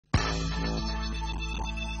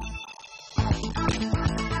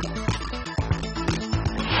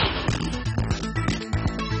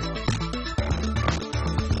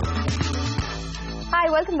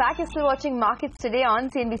Hi, welcome back. You're still watching Markets Today on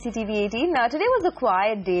CNBC TV 18. Today was a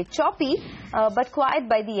quiet day, choppy, but quiet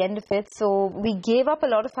by the end of it. So we gave up a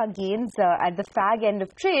lot of our gains at the fag end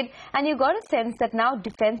of trade, and you got a sense that now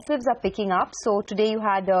defensives are picking up. So today you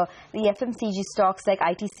had the FMCG stocks like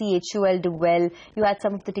ITC, HUL do well. You had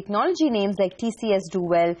some of the technology names like TCS do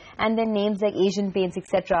well, and then names like Asian Paints,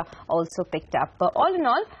 etc. also picked up. All in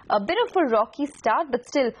all, a bit of a rocky start, but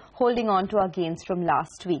still holding on to our gains from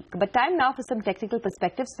last week. But time now for some technical perspective.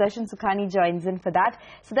 Sudarshan Sukhani joins in for that.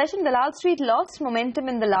 Sudarshan, Dalal Street lost momentum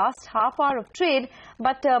in the last half hour of trade,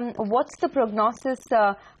 but what's the prognosis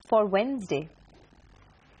for Wednesday?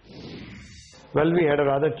 Well, we had a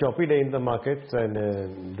rather choppy day in the markets,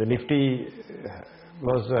 and the Nifty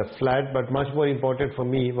was flat, but much more important for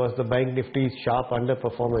me was the Bank Nifty's sharp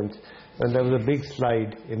underperformance, and there was a big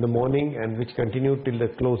slide in the morning and which continued till the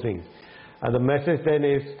closing. And the message then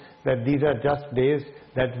is that these are just days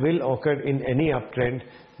that will occur in any uptrend.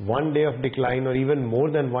 One day of decline or even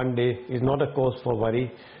more than one day is not a cause for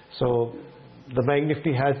worry. So the Bank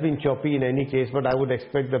Nifty has been choppy in any case, but I would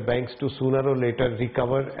expect the banks to sooner or later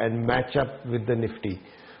recover and match up with the Nifty.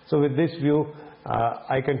 So with this view,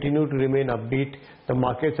 I continue to remain upbeat. The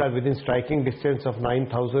markets are within striking distance of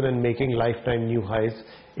 9,000 and making lifetime new highs.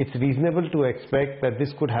 It's reasonable to expect that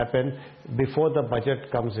this could happen before the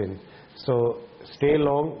budget comes in. So stay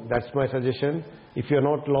long, that's my suggestion. If you're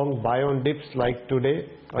not long, buy on dips like today,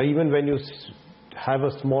 or even when you have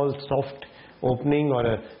a small soft opening or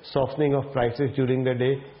a softening of prices during the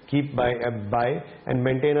day, keep buy and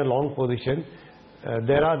maintain a long position.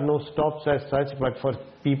 There are no stops as such, but for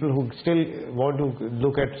people who still want to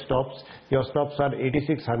look at stops, your stops are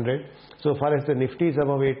 8,600. So far as the Nifty is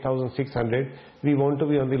above 8,600, we want to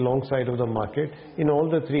be on the long side of the market in all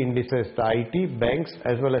the three indices, the IT, banks,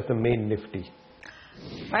 as well as the main Nifty.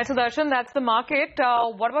 Right, Sudarshan, that's the market.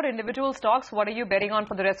 What about individual stocks? What are you betting on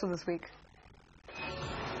for the rest of this week?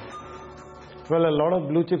 Well, a lot of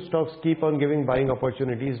blue chip stocks keep on giving buying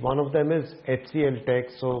opportunities. One of them is HCL Tech.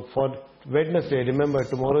 So for Wednesday, remember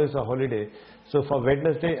tomorrow is a holiday. So for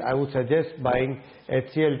Wednesday, I would suggest buying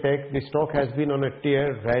HCL Tech. The stock has been on a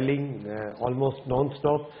tear, rallying almost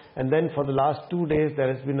non-stop. And then for the last 2 days, there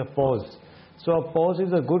has been a pause. So a pause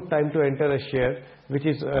is a good time to enter a share, which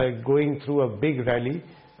is going through a big rally.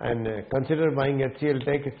 And consider buying HCL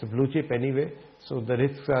Tech. It's a blue chip anyway. So the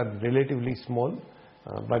risks are relatively small.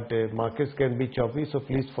 But markets can be choppy, so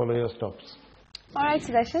please follow your stops. All right,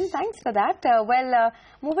 Sudarshan, thanks for that.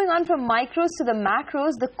 Moving on from micros to the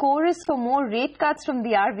macros, the chorus for more rate cuts from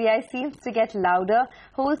the RBI seems to get louder.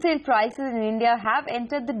 Wholesale prices in India have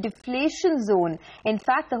entered the deflation zone. In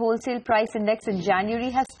fact, the wholesale price index in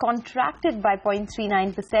January has contracted by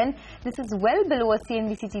 0.39%. This is well below a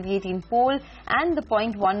CNBC TV 18 poll and the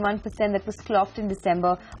 0.11% that was clocked in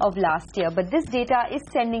December of last year. But this data is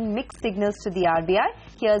sending mixed signals to the RBI.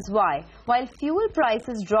 Here's why. While fuel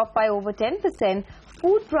prices dropped by over 10%,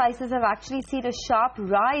 food prices have actually seen a sharp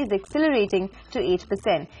rise, accelerating to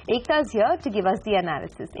 8%. Ekta is here to give us the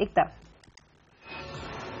analysis. Ekta.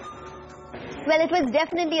 Well, it was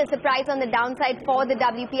definitely a surprise on the downside for the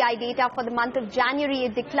WPI data for the month of January.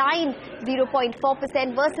 It declined 0.4%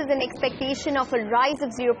 versus an expectation of a rise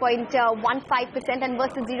of 0.15% and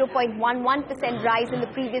versus 0.11% rise in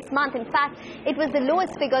the previous month. In fact, it was the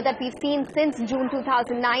lowest figure that we've seen since June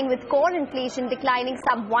 2009, with core inflation declining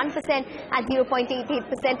sub 1% at 0.88%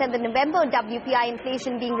 and the November WPI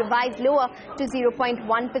inflation being revised lower to 0.1%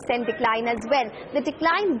 decline as well. The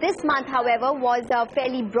decline this month, however, was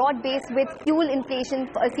fairly broad-based, with fuel inflation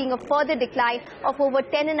seeing a further decline of over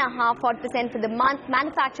 10.5% for the month.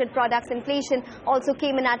 Manufactured products inflation also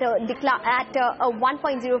came in at a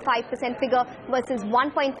 1.05% figure versus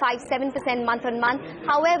 1.57% month on month.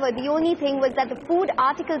 However, the only thing was that the food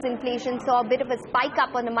articles inflation saw a bit of a spike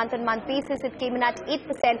up on a month on month basis. It came in at 8%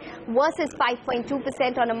 versus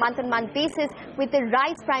 5.2% on a month on month basis, with the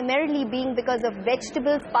rise primarily being because of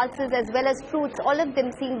vegetables, pulses, as well as fruits, all of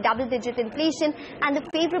them seeing double-digit inflation, and the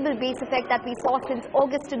favorable base effect that we saw since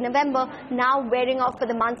August to November now wearing off for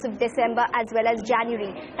the months of December as well as January.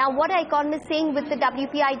 Now, what are economists saying with the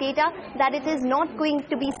WPI data? That it is not going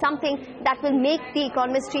to be something that will make the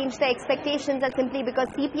economists change their expectations, as simply because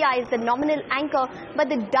CPI is the nominal anchor, but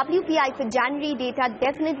the WPI for January data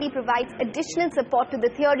definitely provides additional support to the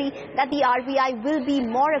theory that the RBI will be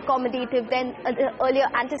more accommodative than earlier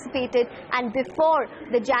anticipated and before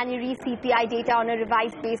the January CPI data on a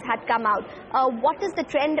revised base had come out. What is the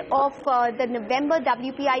trend of the November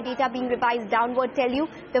WPI data being revised downward tell you?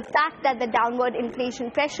 The fact that the downward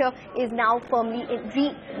inflation pressure is now firmly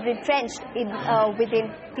retrenched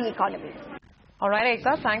within the economy. All right,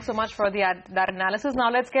 Ekta, thanks so much for that analysis. Now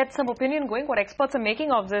let's get some opinion going. What experts are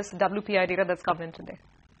making of this WPI data that's come in today?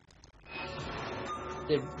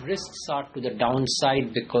 The risks are to the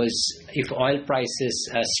downside because if oil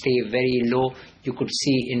prices stay very low, you could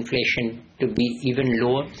see inflation to be even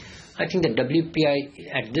lower. I think the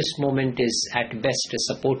WPI at this moment is at best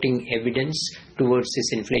a supporting evidence towards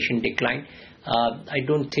this inflation decline. I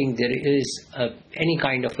don't think there is any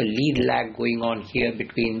kind of a lead lag going on here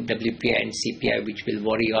between WPI and CPI, which will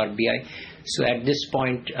worry RBI. So at this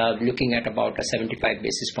point, looking at about a 75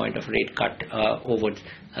 basis point of rate cut over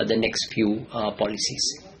the next few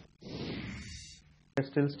policies. We're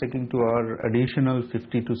still sticking to our additional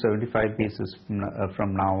 50 to 75 basis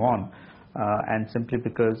from now on. And simply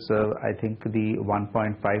because I think the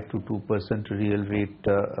 1.5 to 2% real rate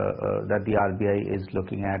that the RBI is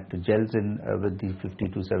looking at gels in with the 50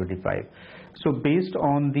 to 75. So based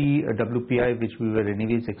on the WPI, which we were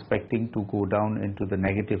anyways expecting to go down into the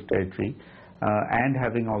negative territory, and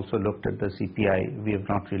having also looked at the CPI, we have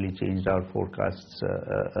not really changed our forecasts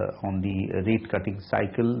on the rate cutting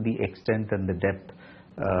cycle, the extent and the depth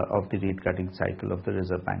of the rate cutting cycle of the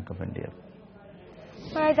Reserve Bank of India.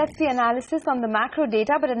 All right, that's the analysis on the macro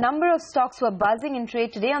data, but a number of stocks were buzzing in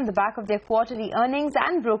trade today on the back of their quarterly earnings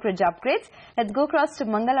and brokerage upgrades. Let's go across to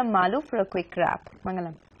Mangalam Malu for a quick wrap.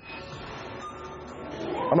 Mangalam.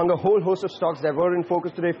 Among a whole host of stocks that were in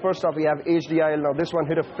focus today, first off we have HDIL. Now this one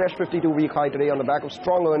hit a fresh 52-week high today on the back of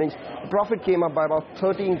strong earnings. The profit came up by about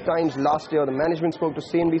 13 times last year. The management spoke to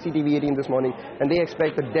CNBC TV18 this morning and they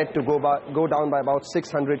expect the debt to go down by about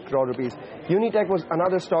 600 crore rupees. Unitech was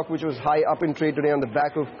another stock which was high up in trade today on the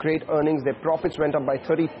back of great earnings. Their profits went up by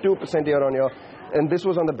 32% year on year. And this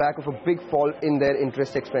was on the back of a big fall in their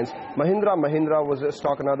interest expense. Mahindra was a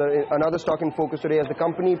stock, another stock in focus today as the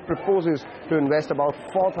company proposes to invest about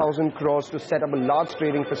 4,000 crores to set up a large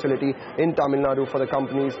trading facility in Tamil Nadu for the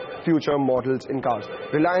company's future models in cars.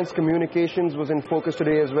 Reliance Communications was in focus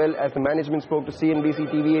today as well as the management spoke to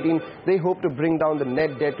CNBC TV18. They hope to bring down the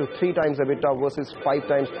net debt to 3 times EBITDA versus 5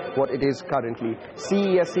 times what it is currently.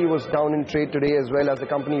 CESC was down in trade today as well as the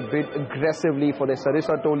company bid aggressively for their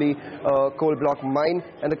Sarisa Toli coal block mine,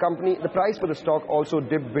 and the price for the stock also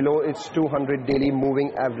dipped below its 200 daily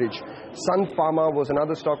moving average. Sun Pharma was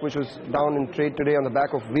another stock which was down in trade today on the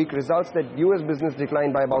back of weak results. That US business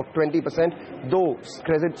declined by about 20%, though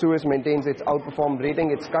Credit Suisse maintains its outperformed rating.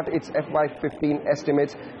 It's cut its FY15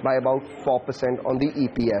 estimates by about 4% on the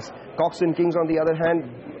EPS. Cox & Kings, on the other hand,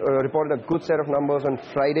 reported a good set of numbers on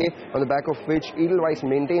Friday, on the back of which Edelweiss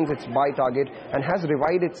maintains its buy target and has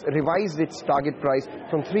revised its target price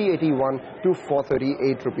from 381 to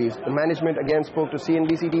 438 rupees. The management again spoke to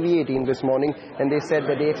CNBC TV18 this morning and they said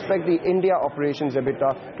that they expect the India operations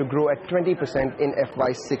EBITDA to grow at 20% in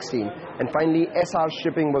FY16. And finally, SR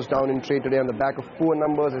Shipping was down in trade today on the back of poor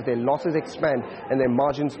numbers as their losses expand and their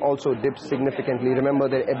margins also dipped significantly. Remember,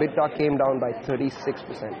 their EBITDA came down by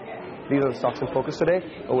 36%. These are the stocks in focus today.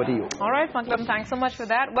 Over to you. All right, Mangalam, thanks so much for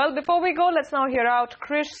that. Well, before we go, let's now hear out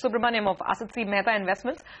Krish Subramaniam of Asit C Mehta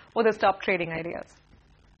Investments with his top trading ideas.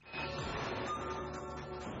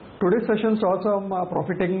 Today's session saw some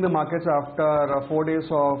profit taking the markets after 4 days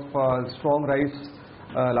of strong rise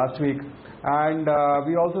last week. And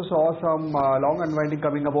we also saw some long unwinding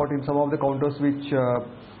coming about in some of the counters which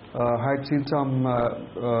had seen some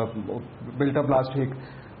built up last week.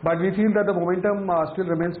 But we feel that the momentum still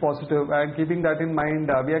remains positive, and keeping that in mind,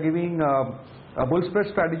 we are giving a bull spread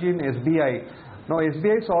strategy in SBI. Now,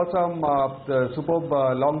 SBI saw some superb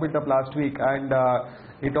long build up last week, and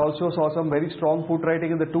it also saw some very strong put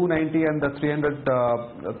writing in the 290 and the 300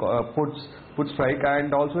 put strike,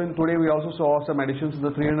 and also today we also saw some additions in the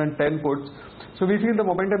 310 puts. So we feel the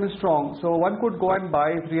momentum is strong. So one could go and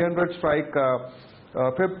buy 300 strike,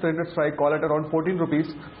 fifth 300 strike call at around 14 rupees.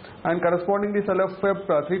 And correspondingly sell a fifth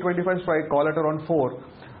 325 strike call at around 4.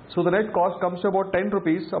 So the net cost comes to about 10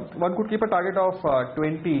 rupees. One could keep a target of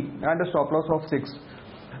 20 and a stop loss of 6.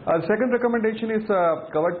 The second recommendation is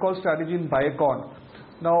covered call strategy in Biocon.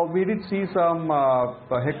 Now we did see some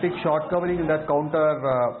hectic short covering in that counter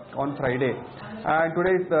on Friday, and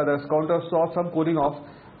today the counter saw some cooling off.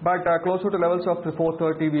 But closer to levels of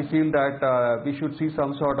 430, we feel that we should see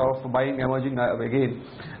some sort of buying emerging again.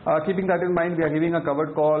 Keeping that in mind, we are giving a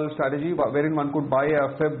covered call strategy wherein one could buy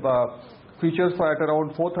a FIB futures for at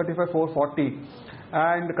around 435, 440,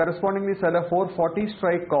 and correspondingly sell a 440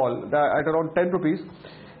 strike call at around 10 rupees.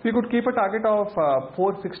 We could keep a target of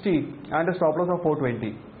 460 and a stop loss of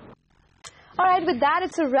 420. Alright, with that,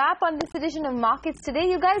 it's a wrap on this edition of Markets Today.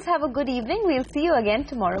 You guys have a good evening. We'll see you again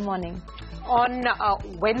tomorrow morning. on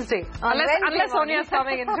Wednesday. Unless Sonia's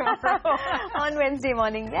coming in tomorrow. On Wednesday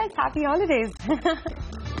morning. Yes, happy holidays.